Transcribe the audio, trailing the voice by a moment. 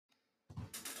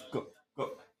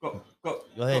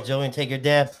Go ahead, Joey, and take your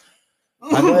dab.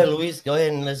 All right, go ahead, Luis. Go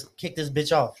ahead and let's kick this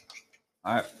bitch off.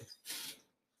 All right.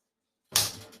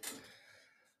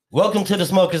 Welcome to the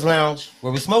Smokers Lounge,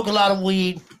 where we smoke a lot of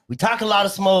weed, we talk a lot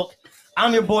of smoke.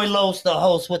 I'm your boy Los, the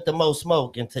host with the most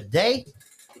smoke, and today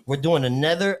we're doing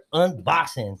another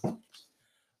unboxing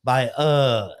by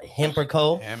Hemper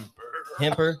Co.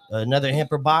 Hemper, another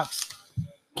Hemper Box.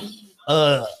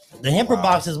 The Hemper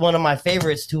Box is one of my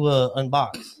favorites to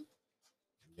unbox.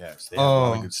 Yes, they have a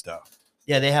lot of good stuff.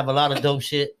 Yeah, they have a lot of dope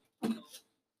shit.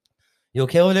 You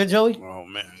okay over there, Joey? Oh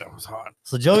man, that was hot.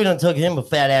 So Joey done took him a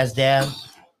fat ass dab.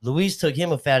 Luis took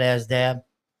him a fat ass dab.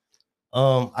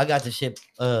 I got the shit.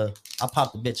 I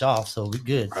popped the bitch off, so we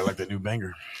good. I like that new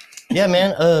banger. Yeah,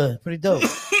 man. Pretty dope.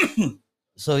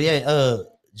 So yeah,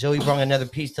 Joey brought another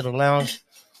piece to the lounge.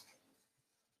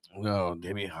 No,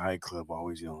 Debbie High Club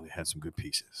always, they had some good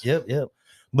pieces. Yep.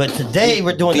 But today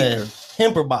we're doing the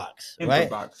Hemper Box, right?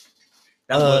 Box.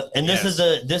 And this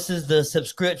is the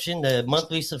subscription, the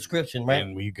monthly subscription, right?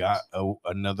 And we got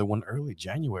another one early,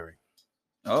 January.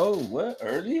 Oh, what?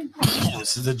 Early?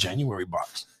 This is the January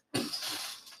box.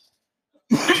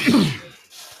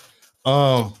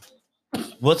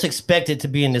 What's expected to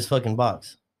be in this fucking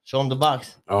box? Show them the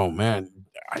box. Oh man,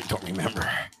 I don't remember,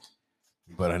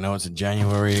 but I know it's in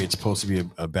January. It's supposed to be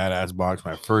a badass box.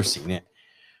 When I first seen it,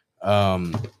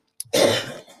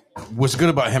 what's good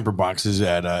about Hemper Box is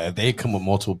that if they come with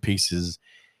multiple pieces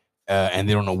and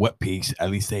they don't know what piece,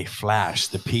 at least they flash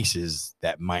the pieces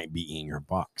that might be in your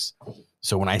box.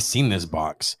 So when I seen this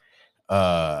box,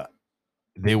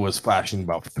 they was flashing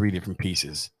about 3 different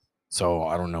pieces. So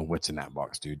I don't know what's in that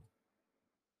box, dude.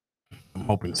 I'm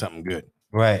hoping something good.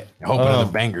 Right. I hope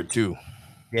another banger too.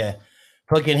 Yeah.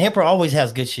 Fucking Hemper always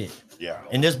has good shit. Yeah.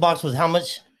 And this box was how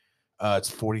much? It's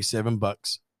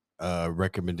 $47.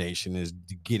 Recommendation is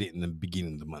to get it in the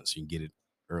beginning of the month so you can get it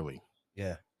early.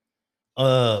 Yeah.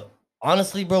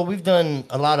 Honestly, bro, we've done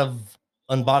a lot of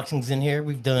unboxings in here.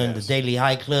 We've done the Daily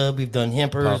High Club. We've done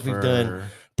Hempers. We've done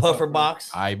Puffer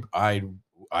Box.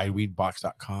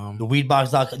 iWeedbox.com. The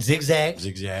Weedbox.com.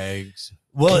 Zigzags.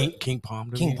 What? King Palm.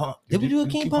 King Palm. Did we do a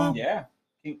King Palm? Yeah.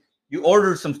 You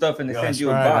ordered some stuff and they send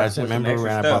you a box. I remember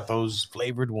when I bought those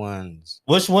flavored ones.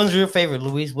 Which one's your favorite,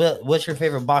 Luis? What's your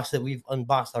favorite box that we've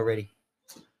unboxed already?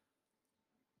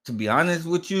 To be honest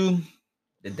with you,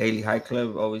 the Daily High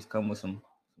Club always come with some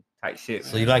tight shit.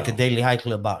 So you like the Daily High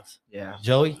Club box? Yeah.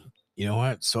 Joey? You know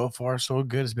what? So far, so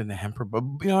good. It's been the Hemper, but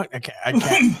you know what? I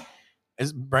can't.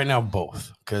 It's right now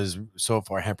both, because so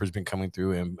far Hemper's been coming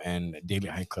through and Daily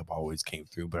High Club always came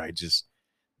through, but I just,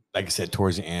 like I said,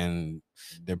 towards the end,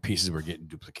 their pieces were getting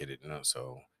duplicated,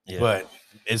 so yeah. But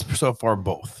it's so far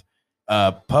both.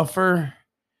 Puffer,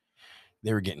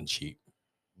 they were getting cheap.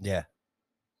 Yeah.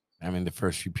 I mean, the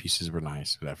first few pieces were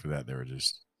nice, but after that, they were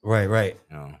just right.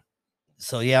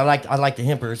 So yeah, I like the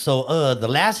Hemper. So the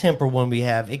last Hemper one we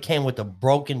have, it came with a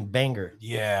broken banger.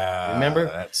 Yeah. Remember?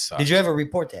 That sucks. Did you ever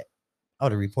report that? Oh,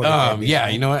 the report. Yeah,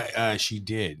 you know what? She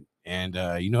did. And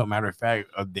matter of fact,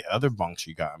 the other bunk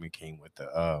she got me came with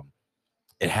the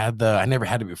it had I never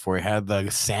had it before. It had the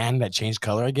sand that changed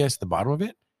color, I guess, the bottom of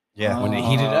it. Yeah. When it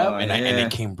heated up and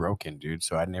it came broken, dude.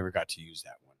 So I never got to use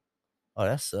that one. Oh,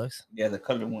 that sucks. Yeah, the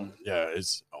color one. Yeah,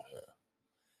 it's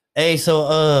Hey,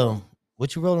 so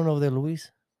what you rolling over there, Luis?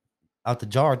 Out the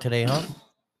jar today, huh?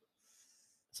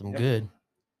 Some good.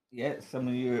 Yeah, some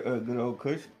of your good old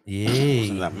kush. Yeah.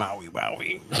 Some of that Maui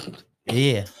Wowie.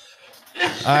 Yeah.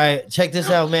 All right, check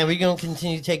this out, man. We're gonna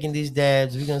continue taking these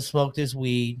dabs. We're gonna smoke this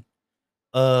weed.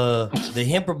 The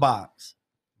Hemper Box,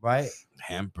 right?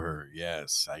 Hemper,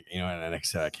 yes. And like I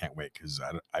said, I can't wait because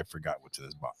I forgot what's in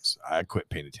this box. I quit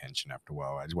paying attention after a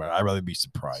while. I'd rather be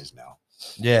surprised now.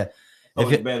 Yeah.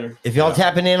 If y'all Yeah.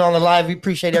 tapping in on the live, we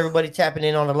appreciate everybody tapping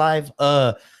in on the live.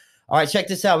 All right, check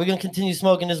this out. We're gonna continue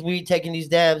smoking this weed, taking these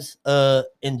dabs.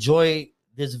 Enjoy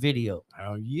this video.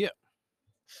 Oh yeah.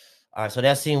 All right, so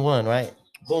that's scene 1, right?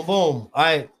 Boom, boom. All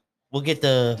right, we'll get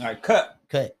the All right, cut.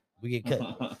 We get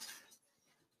cut.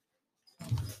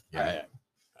 Yeah,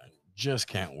 I just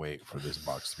can't wait for this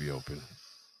box to be open.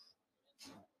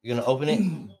 You gonna open it?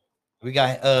 We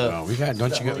got don't we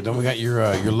got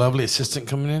your lovely assistant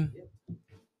coming in?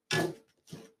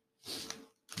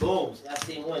 Boom. That's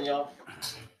scene 1, y'all.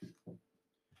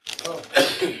 Oh.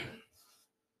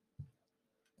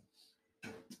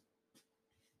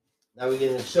 Now we're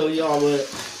gonna show y'all what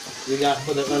we got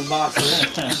for the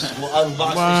unboxing. We'll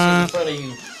unbox this shit in front of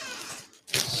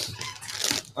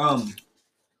you.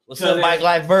 What's up, Bike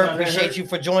Life Bird? Appreciate you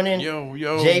for joining. Yo,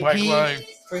 JP, Bike Life.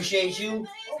 appreciate you.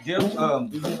 Jim,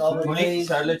 Monique,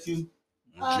 should I let you?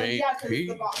 JP. Yeah, 'cause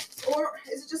the box. Or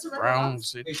is it just a regular Brown box?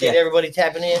 City. Appreciate everybody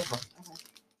tapping in.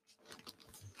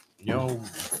 Yo,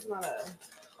 It's not a.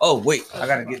 Oh wait, I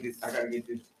gotta get this.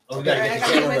 Oh, we gotta I get the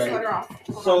gotta get camera my ready. sweater off.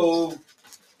 Hold on. So,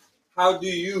 how do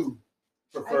you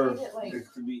I prefer need it, like- this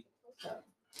to be?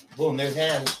 Boom, there's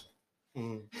hands.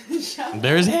 Shut up.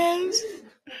 there's hands.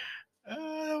 That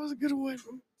was a good one.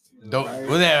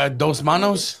 Was that Dos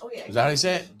Manos? Oh, yeah. Is that how you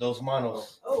say it? Dos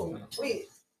manos. Oh, wait.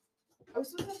 I was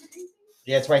supposed to have the green thing?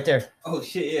 Yeah, it's right there. Oh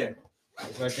shit, yeah.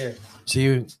 It's right there.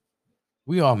 See,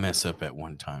 we all mess up at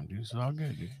one time, dude. It's all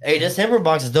good, dude. Hey, this Hemper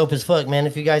Box is dope as fuck, man.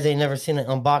 If you guys ain't never seen an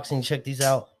unboxing, check these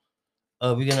out.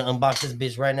 We're gonna unbox this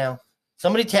bitch right now.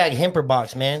 Somebody tag Hemper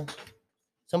Box, man.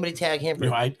 Somebody tag Hemper. You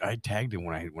know, I tagged it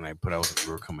when I put out that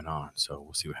we were coming on, so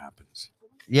we'll see what happens.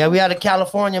 Yeah, we out of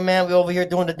California, man. We over here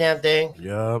doing the damn thing.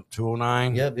 Yep,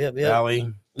 209. Yep.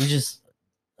 Valley. We just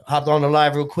hopped on the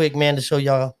live real quick, man, to show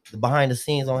y'all the behind the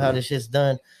scenes on how this shit's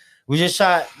done. We just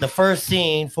shot the first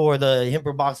scene for the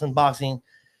Hemper Box unboxing,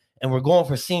 and we're going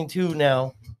for scene 2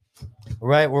 now,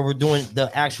 right? Where we're doing the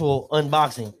actual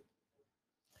unboxing.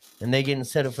 And they getting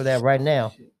set up for that right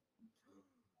now.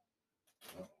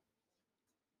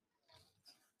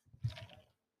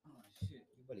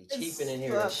 Cheaping in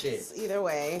here and shit. Sucks either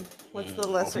way. What's the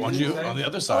lesser? On evil? the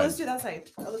other Oh, side. let's do that side.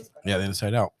 That looks better. Yeah, the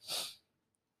inside out.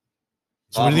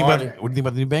 So Bob what do you think Marley.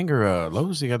 about the new banger,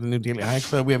 Lowe's? You got the new Daily High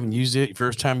Club. We haven't used it.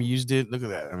 First time you used it. Look at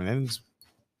that. I mean,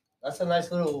 That's a nice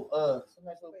little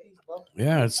piece, bro.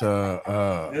 yeah, it's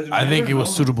I think it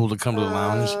was suitable to come to the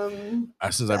lounge.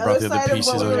 Since I brought the other side of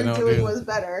pieces, what we you were know, doing dude. was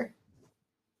better.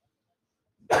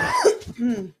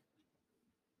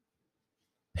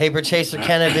 Paper Chaser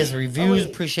Cannabis Reviews.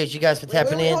 Appreciate you guys for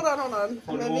tapping in. Hold on.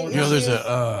 I'm having You know, there's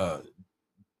issues.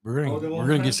 we're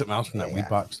gonna get something else from that Yeah.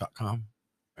 weedbox.com,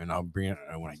 and I'll bring it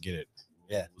when I get it.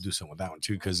 Yeah. We'll do something with that one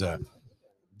too, because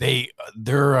they're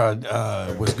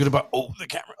what's good about the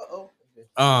camera.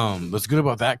 Uh-oh. What's good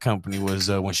about that company was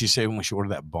when she ordered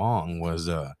that bong was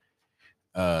they're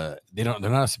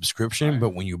not a subscription,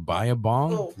 but when you buy a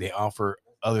bong, Oh. they offer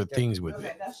other things with Okay,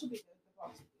 it, that should be good. The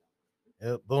box will be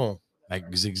Yep, boom.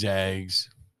 like zigzags,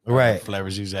 Right.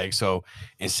 flavor zigzag. So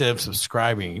instead of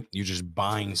subscribing, you're just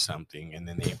buying something, and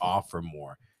then they offer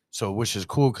more. So which is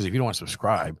cool because if you don't want to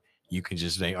subscribe, you can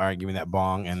just say, all right, give me that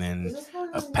bong, and then Is this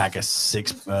one a pack of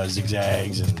 6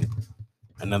 zigzags and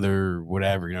another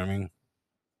whatever. You know what I mean?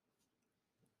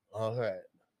 All right.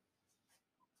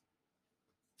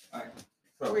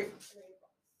 So, Wait.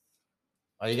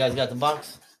 Oh, you guys got the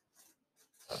box?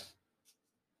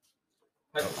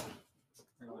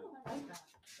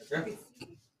 okay.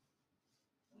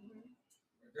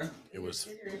 It was.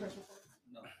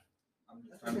 No, I'm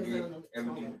just trying to get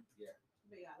everything. Yeah.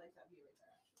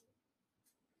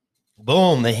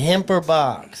 Boom, the Hemper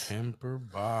Box. Hemper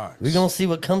Box. We're gonna see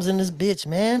what comes in this bitch,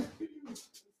 man.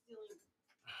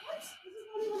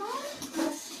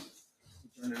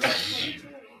 Turn it up.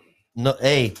 No,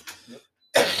 hey.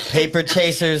 Paper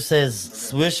Chaser says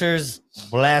Swishers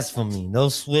blasphemy. No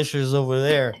Swishers over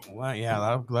there. Well, yeah,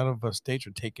 a lot of states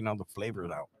are taking all the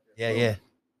flavors out. Yeah.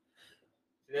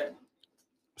 See that?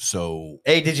 So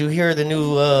Hey, did you hear the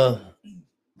new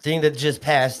thing that just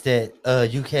passed that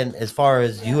you can, as far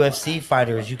as UFC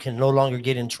fighters, you can no longer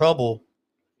get in trouble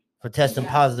for testing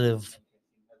positive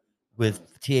with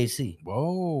THC.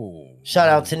 whoa! Shout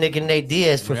out to Nick and Nate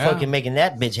Diaz for Yeah. fucking making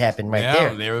that bitch happen right yeah,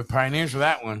 there. they were pioneers for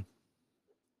that one.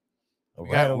 All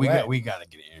We right, got, all we right. got, we got to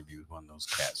get an interview with one of those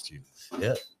cats too.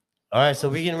 All right, so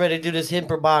we getting ready to do this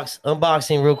Hemper Box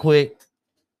unboxing real quick.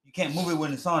 You can't move it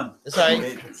when it's on. It's all right.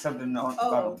 It's something on the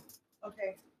Oh, bottom.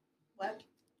 okay. Left.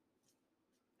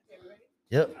 Okay, we ready?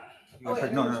 Yep. You gotta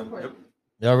press- no. Yep.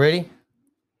 Y'all ready?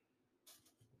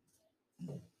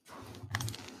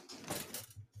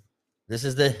 This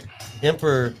is the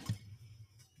Hemper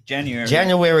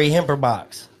January Hemper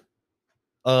Box.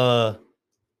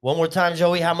 One more time,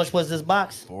 Joey. How much was this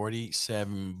box?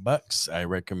 $47. I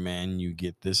recommend you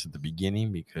get this at the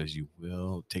beginning because you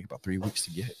will take about 3 weeks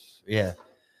to get it. Yeah.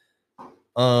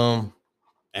 And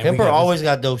we Hemper got this- always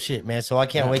got dope shit, man. So I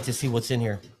can't Yeah. wait to see what's in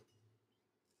here.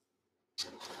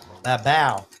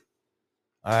 Bow.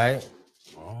 All right.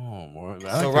 Oh, more.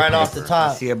 So right off the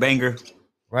top, See a banger.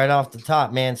 right off the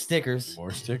top, man, stickers.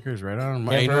 more stickers right on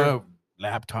my Hemper-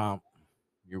 laptop.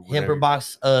 Your Hemper whatever.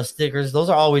 Box stickers. Those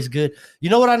are always good. You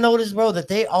know what I noticed, bro? That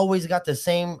they always got the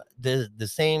same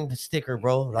same sticker,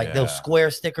 bro. Like those Yeah.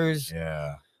 square stickers.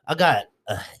 Yeah. I got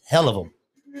a hell of them.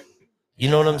 You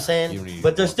know what I'm You saying? don't need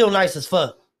But they're more. still nice as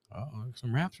fuck. Oh,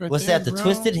 some wraps right What's there. that? The bro.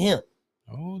 Twisted Hemp.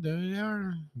 Oh, there they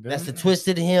are. That's the There-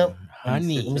 Twisted Hemp.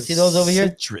 honey. Let me see those over here.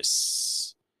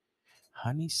 Citrus.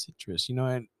 Honey citrus. You know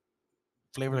what?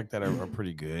 flavors like that are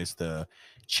pretty good. It's the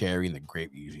cherry and the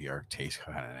grape usually taste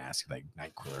kind of nasty, like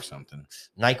NyQuil or something.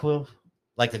 NyQuil,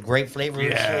 like the grape flavor.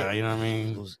 And Yeah, shit. you know what I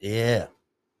mean. Yeah.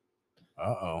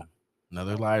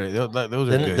 Another lighter. Those are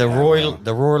Then good. the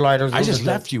Roar lighters. I those just are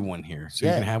left you one here, so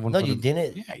you can have one. No, for you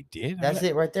didn't. Yeah, I did. That's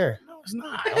it right there. No, it's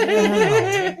not.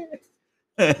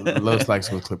 Los likes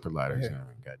with clipper lighters.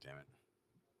 God damn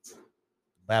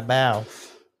it. Bow.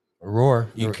 Roar.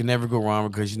 You can never go wrong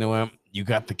because you know what? You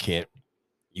got the kit.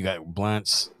 You got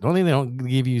blunts. The only thing they don't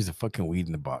give you is the fucking weed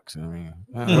in the box. You know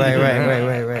what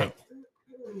I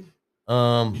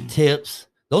mean? Right. Tips.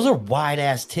 Those are wide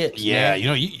ass tips. Yeah,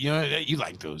 man. you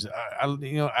like those.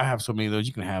 I have so many of those.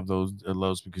 You can have those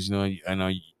lows because I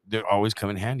know they're always come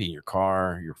in handy in your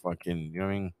car. Your fucking, you know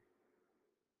what I mean.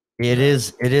 It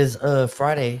is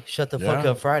Friday. Shut the fuck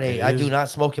up Friday. I do not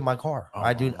smoke in my car.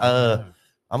 I do. I'm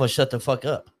gonna shut the fuck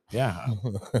up. Yeah.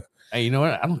 Hey, you know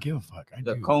what? I don't give a fuck.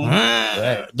 The cones.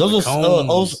 Right. Those are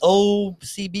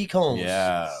OCB cones.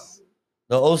 Yeah.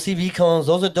 The OCB cones.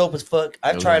 Those are dope as fuck.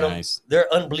 I've Those tried are them. nice. They're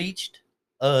unbleached.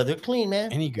 They're clean,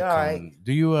 man. Any good All cone. right.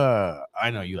 Do you I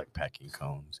know you like packing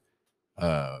cones.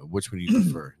 Which one do you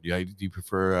prefer? Do you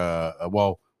prefer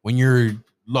well, when you're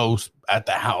low at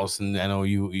the house, and I know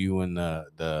you and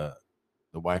the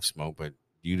wife smoke, but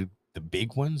do you do the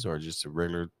big ones or just a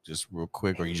regular, just real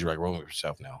quick, or you just like rolling with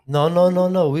yourself now?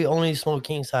 No. We only smoke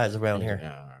king size around here.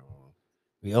 Yeah, all right, well,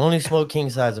 We only smoke king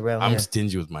size around I'm here.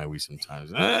 stingy with my weed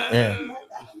sometimes. Yeah.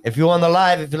 If you're on the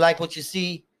live, if you like what you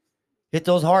see, hit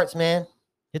those hearts, man.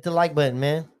 Hit the like button,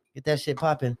 man. Get that shit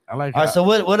popping. I like. All right, so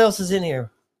what else is in here?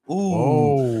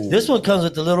 Ooh, this one comes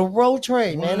with the little roll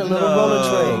tray, man. The little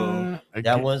rolling tray.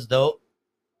 That one's dope.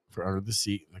 For under the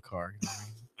seat in the car.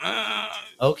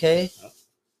 Okay.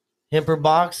 Hemper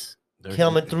Box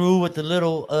coming through with the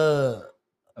little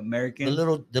American.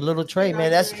 the little tray,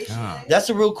 man. That's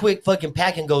a real quick fucking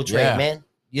pack and go tray, man.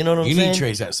 You know what I'm saying? You need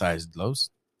trays that size, Los.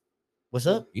 What's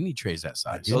up? You need trays that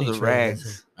size. Those are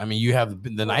rags. I mean, you have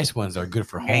the nice ones that are good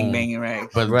for home. Gang banging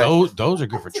rags. But those are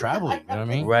good for traveling. You know what I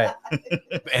mean? Right.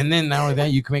 And then now with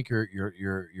that, you can make your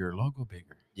logo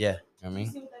bigger. Yeah. You know what I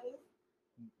mean?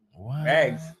 What?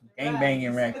 Rags. Gang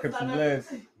banging rags. Crips and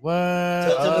Bloods. What?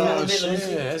 Oh,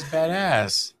 Shit. That's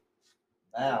badass.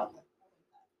 Wow.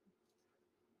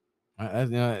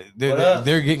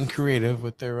 They're getting creative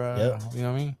with their, you know what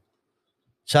I mean?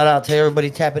 Shout out to everybody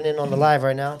tapping in on the live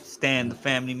right now. Stan, the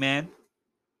family man.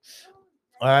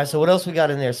 All right, so what else we got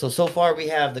in there? So far we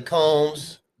have the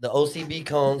cones, the OCB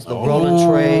cones, the rolling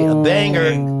tray, a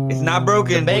banger. It's not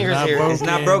broken. The banger's here. It's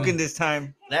not broken this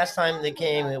time. Last time they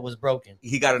came, it was broken.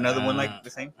 He got another one like the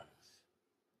same.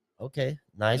 Okay,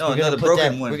 nice. No, we're gonna another put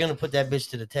broken that. one. We're gonna put that bitch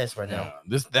to the test right now.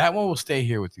 That one will stay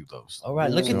here with you, Los. All right,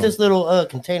 look at this little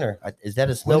container. Is that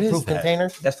a smell-proof container?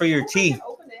 That's for your tea.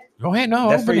 Go ahead, no,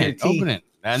 That's for open your it. tea. Open it.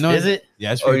 I know. Is it?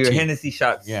 Yeah, it's for Or your tea. Hennessy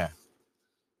shots. Yeah.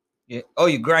 Yeah. Oh,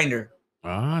 your grinder.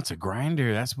 Oh, it's a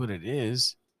grinder. That's what it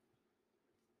is.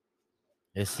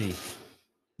 Let's see.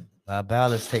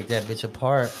 Let's take that bitch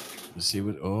apart. Let's see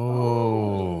what.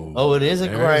 Oh. Oh, it is a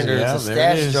grinder. It's a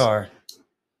stash jar.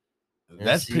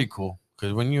 That's pretty cool.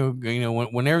 Because when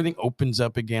when everything opens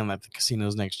up again, like the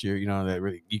casinos next year, that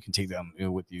really you can take that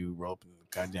with you, roll up in the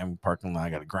goddamn parking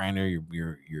lot. Got a grinder,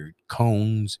 your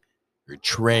cones, your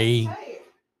tray,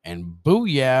 and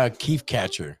booyah, keef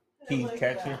catcher.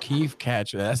 Keef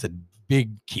catcher. That's a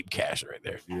big keep cash right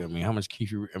there. You know what I mean? How much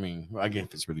keef I guess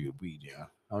if it's really good weed, yeah.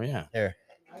 Oh yeah. There.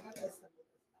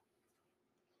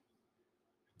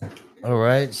 All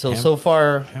right. So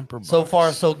far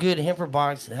so good. Hemper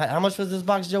Box. How much was this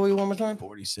box, Joey? One more time.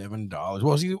 $47.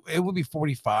 Well, see, it would be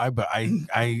 $45, but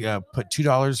I put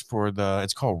 $2 for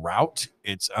it's called Route.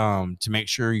 It's to make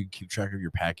sure you keep track of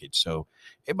your package. So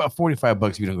about $45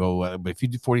 if you don't go. But if you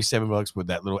do $47 with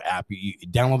that little app, you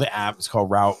download the app. It's called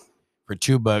Route. For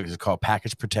 $2, it's called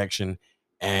Package Protection,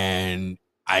 and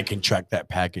I can track that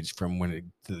package from when it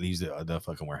leaves the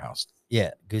fucking warehouse.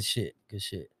 Yeah, good shit.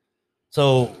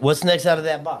 So what's next out of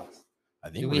that box? I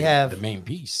think we have the main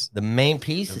piece. The main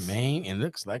piece. It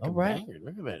looks like a banger.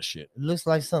 Look at that shit. It looks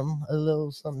like something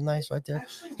nice right there.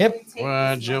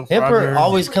 Hemper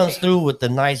always comes through with the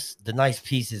nice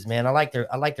pieces, man. I like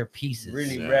their pieces.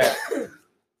 Really wrapped.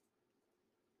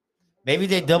 Maybe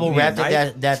they double wrapped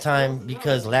it that time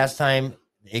because last time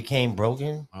it came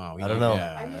broken. Oh, I don't know.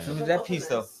 What was that piece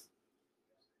though?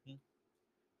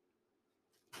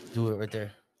 Do it right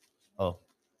there. Oh.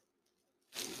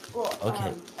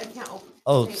 Okay. I can't open.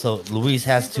 Oh, so Luis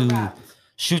has to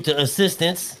shoot the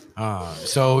assistants.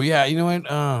 So yeah, you know what?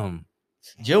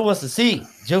 Jill wants to see.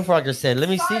 Jill Frogger said, "Let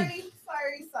me see."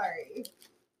 Sorry.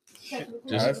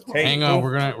 Just That's tape. hang on.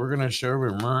 We're gonna show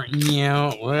with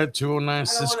what 209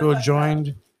 Cisco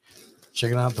joined.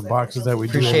 Checking out the boxes that we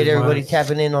do. Appreciate every everybody month.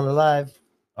 tapping in on the live.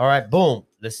 All right, boom.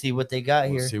 Let's see what they got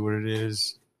We'll here. see what it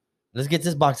is. Let's get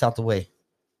this box out the way.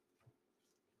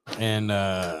 And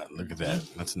look at that.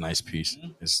 That's a nice piece.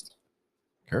 It's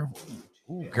careful.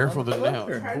 Ooh, careful the nail.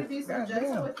 Try to be so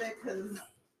gentle with it because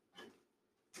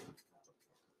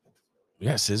You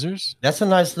got scissors? That's a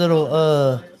nice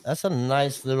little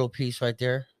piece right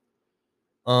there.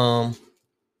 It's a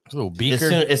little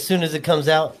beaker. As soon as it comes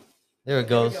out, there it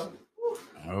goes. There we go.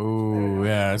 Oh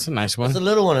yeah, it's a nice one. It's a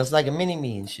little one. It's like a mini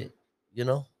me and shit. You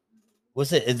know?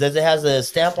 What's it? Does it has a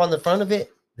stamp on the front of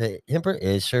it? The Hemper?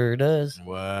 It sure does.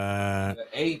 What? The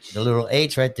H. The little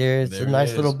H right there. It's There a it nice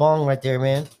is. little bong right there,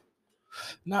 man.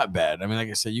 Not bad. I mean, like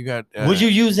I said, you got. Would you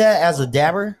use that as a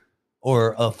dabber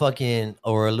or a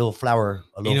little flower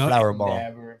bong?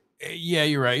 Dabber. Yeah,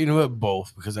 you're right. You know what?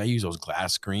 Both, because I use those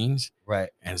glass screens, Right.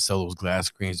 and so those glass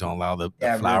screens don't allow the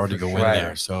Dabber flower to for go in sure.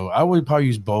 there. So I would probably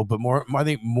use both, but I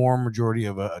think more majority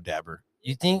of a dabber.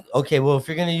 You think? Okay, well, if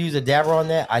you're gonna use a dabber on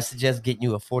that, I suggest getting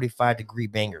you a 45-degree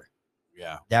banger.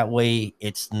 Yeah, That way,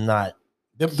 it's not.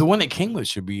 the one that came with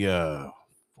should be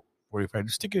 45.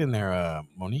 Just stick it in there,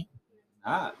 Monique.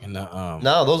 Ah. In the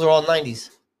No, those are all 90s.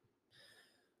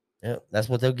 Yeah, that's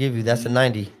what they'll give you. That's a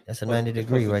 90. That's a 90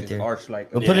 degree right there. Arch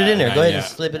like Well, put it in there. Go ahead and yeah.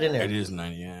 slip it in there. It is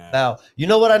 90. Yeah. Now, you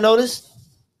know what I noticed?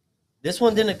 This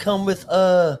one didn't come with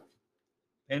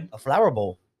Pen? a flower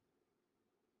bowl.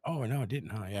 Oh no, it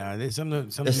didn't. Huh? Yeah, there's some.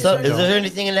 Is there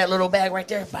anything in that little bag right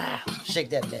there? Wow,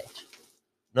 shake that bitch.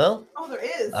 No? Oh, there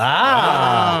is.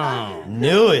 Ah.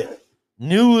 Knew it.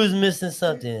 Knew it was missing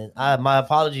something. My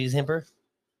apologies, Hemper.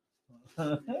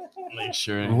 Make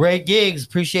sure. Ray Giggs,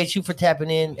 appreciate you for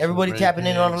tapping in. Everybody Ray tapping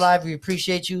in on the Giggs. live, we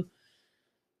appreciate you.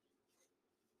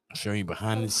 Show you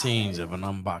behind the scenes of an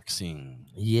unboxing.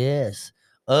 Yes.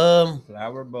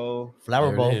 Flower bowl. Flower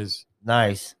There bowl. it is.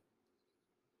 Nice.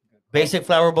 Basic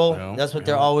flower bowl. Yeah, That's what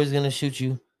they're yeah. always gonna shoot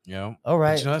you. Yeah. All But,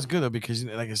 right. you know, that's good though, because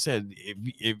like I said,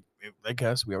 if like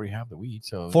us, we already have the weed,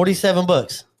 so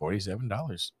 $47.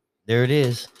 $47. There it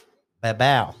is.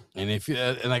 Bow. And if you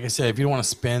and like I said, if you don't want to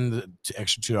spend the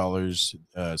extra $2,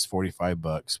 it's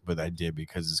 $45. But I did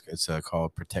because it's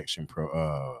called Protection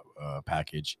Pro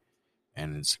package,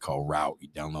 and it's called Route. You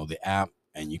download the app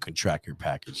and you can track your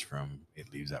package from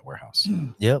it leaves that warehouse.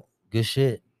 Yep. Good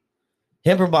shit.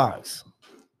 Hemper Box.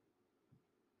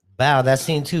 Bow. That's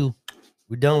scene 2.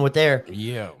 We're done with there.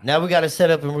 Yeah, Now we got to set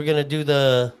up and we're gonna do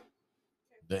the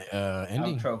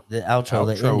ending, Outro. outro,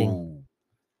 the ending.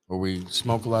 where we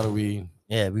smoke a lot of weed.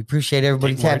 Yeah, we appreciate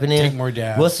everybody tapping Take in. more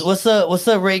dabs. What's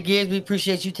up, Ray Gears? We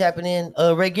appreciate you tapping in.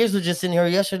 Ray Gears was just in here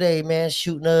yesterday, man,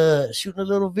 shooting a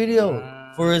little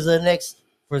video for his next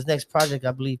project,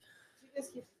 I believe.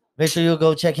 Make sure you'll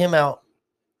go check him out.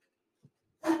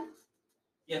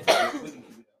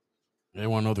 They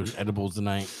want to know there's edibles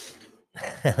tonight.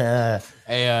 Hey,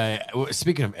 Hey,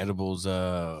 speaking of edibles,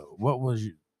 what was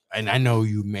you? And I know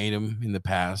you made them in the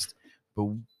past, but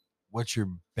what's your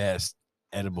best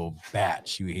edible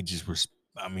batch? You just were,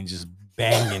 just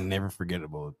banging, never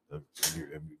forgettable of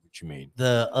what you made.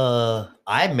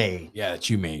 I made. Yeah, that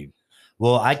you made.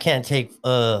 Well, I can't take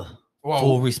full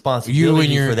You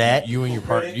responsibility and for that. You and your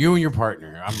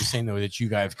partner. I'm just saying though that you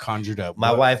guys conjured up.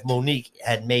 My wife Monique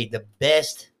had made the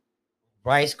best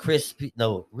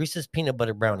Reese's peanut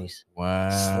butter brownies. Wow.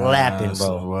 Slapping,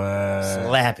 bro. What?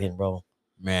 Slapping, bro.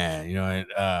 Man, you know,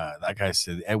 like I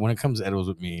said, when it comes to edibles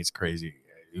with me, it's crazy.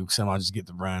 Some I just get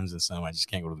the runs, and some I just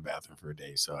can't go to the bathroom for a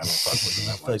day, so I don't fuck with them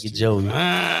that much. Fucking Joey.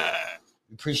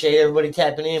 Appreciate everybody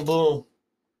tapping in. Boom.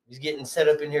 He's getting set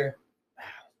up in here.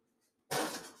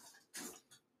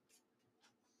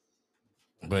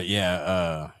 But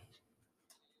yeah,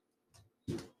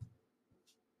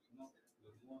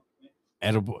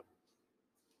 edible.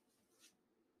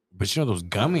 But you know those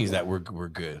gummies that were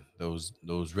good. Those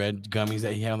red gummies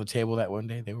that he had on the table that one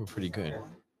day, they were pretty good.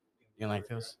 You like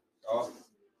those?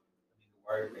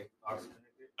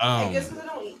 I guess 'cause I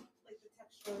don't eat like the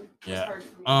texture. It's Yeah. hard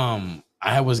for me.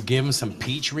 I was given some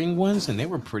peach ring ones, and they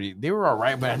were all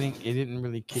right, but I think it didn't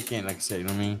really kick in. Like I said, you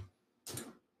know what I mean?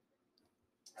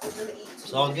 I was gonna eat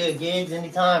It's all good, Gigs.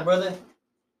 Anytime, brother.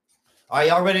 Are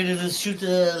y'all ready to just shoot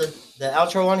the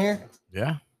outro on here?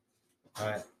 Yeah. All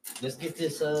right. Let's get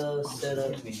this set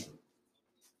up.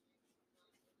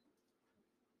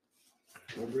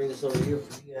 We'll bring this over here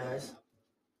for you guys.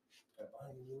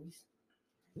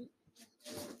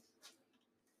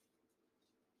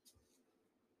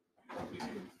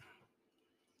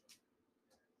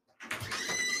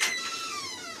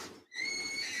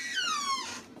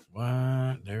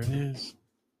 What? There it is.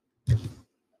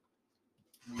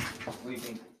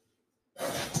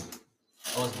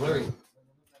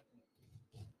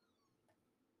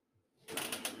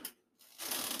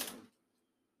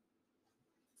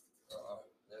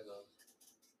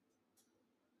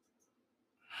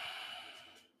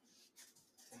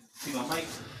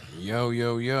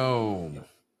 Yo.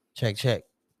 Check.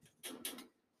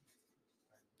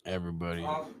 Everybody.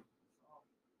 Uh-oh.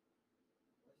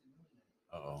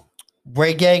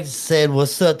 Ray Gang said,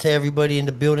 "What's up to everybody in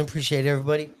the building? Appreciate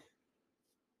everybody."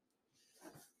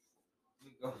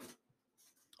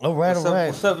 All right.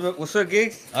 What's up,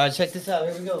 gigs? All right, check this out.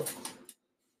 Here we go.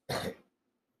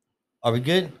 Are we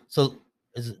good? So,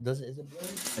 is it blurry?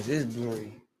 It is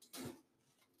blurry.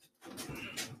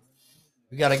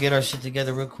 We gotta get our shit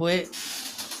together real quick.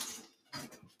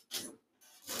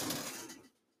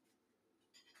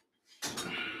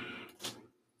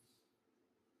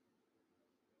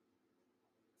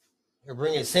 Here,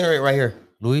 bring it. Center it right here,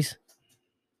 Luis.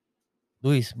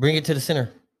 Bring it to the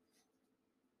center.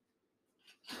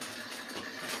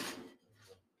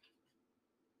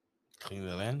 Clean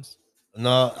the lens.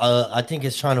 No, I think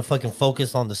it's trying to fucking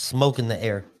focus on the smoke in the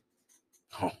air.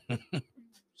 Oh.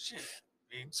 Shit.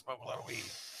 We smoke a lot of weed.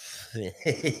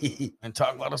 And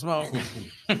talk a lot of smoke.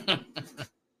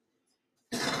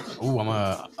 Oh,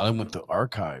 I went to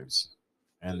archives.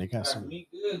 And they got some.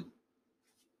 Good.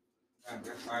 All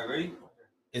right, ready?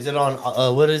 Is it on?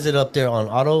 What is it up there on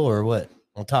auto or what?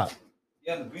 On top.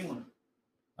 Yeah, the green one.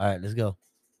 All right, let's go.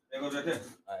 There goes right there.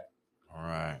 All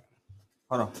right.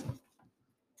 Hold on.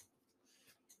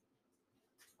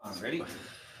 Ready?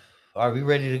 All right, we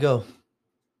ready to go.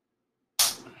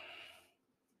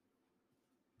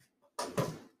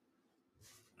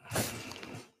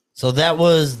 So that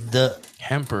was the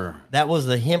Hemper. That was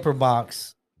the Hemper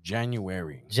Box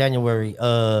January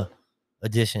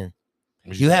edition.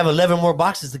 You have 11 more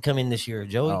boxes to come in this year,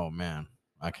 Joey. Oh man,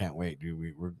 I can't wait,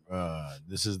 dude. We're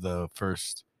this is the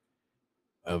first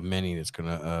of many that's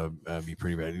gonna be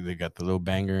pretty bad. They got the little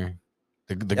banger.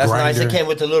 That's grinder. nice. It came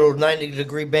with the little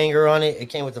 90-degree banger on it. It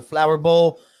came with the flower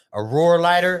bowl, a roar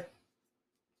lighter,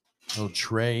 little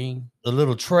tray. the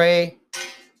little tray.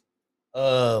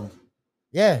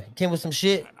 Yeah, it came with some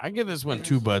shit. I give this one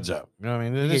 2 buds up. You know what I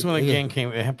mean? This one again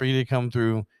came. Hemper did come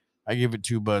through. I give it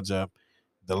 2 buds up.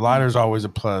 The lighter's always a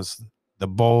plus. The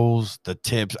bowls, the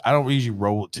tips. I don't usually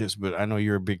roll with tips, but I know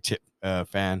you're a big tip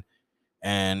fan,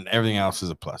 and everything else is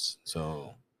a plus.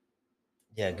 So,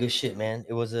 yeah, good shit, man.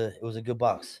 It was a good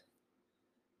box.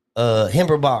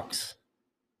 Hemper Box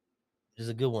is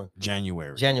a good one.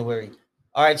 January.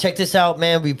 All right, check this out,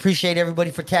 man. We appreciate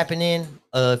everybody for tapping in.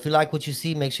 If you like what you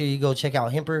see, make sure you go check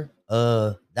out Hemper.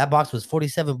 That box was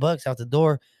 $47 out the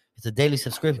door. It's a daily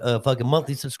subscription, fucking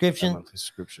monthly subscription.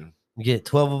 You get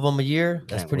 12 of them a year.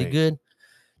 That's pretty good.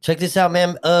 Check this out,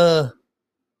 man.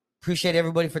 Appreciate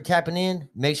everybody for tapping in.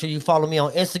 Make sure you follow me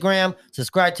on Instagram.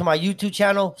 Subscribe to my YouTube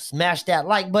channel. Smash that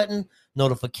like button.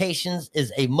 Notifications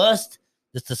is a must.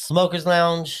 It's the Smokers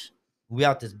Lounge. We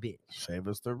out this bitch. Save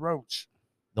us the roach.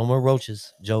 No more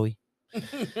roaches, Joey. Bow,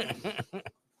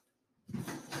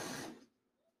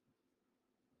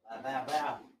 bow,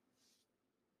 bow.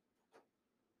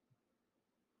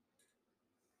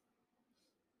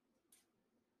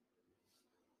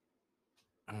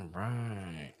 All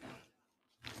right.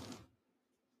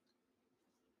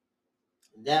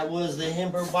 That was the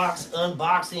Hemper Box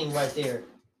unboxing right there.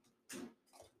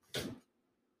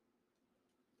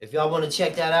 If y'all want to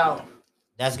check that out,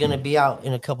 that's going to be out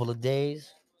in a couple of days.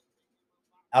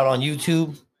 Out on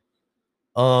YouTube.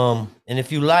 And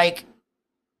if you like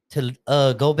to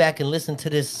go back and listen to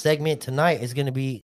this segment tonight, it's going to be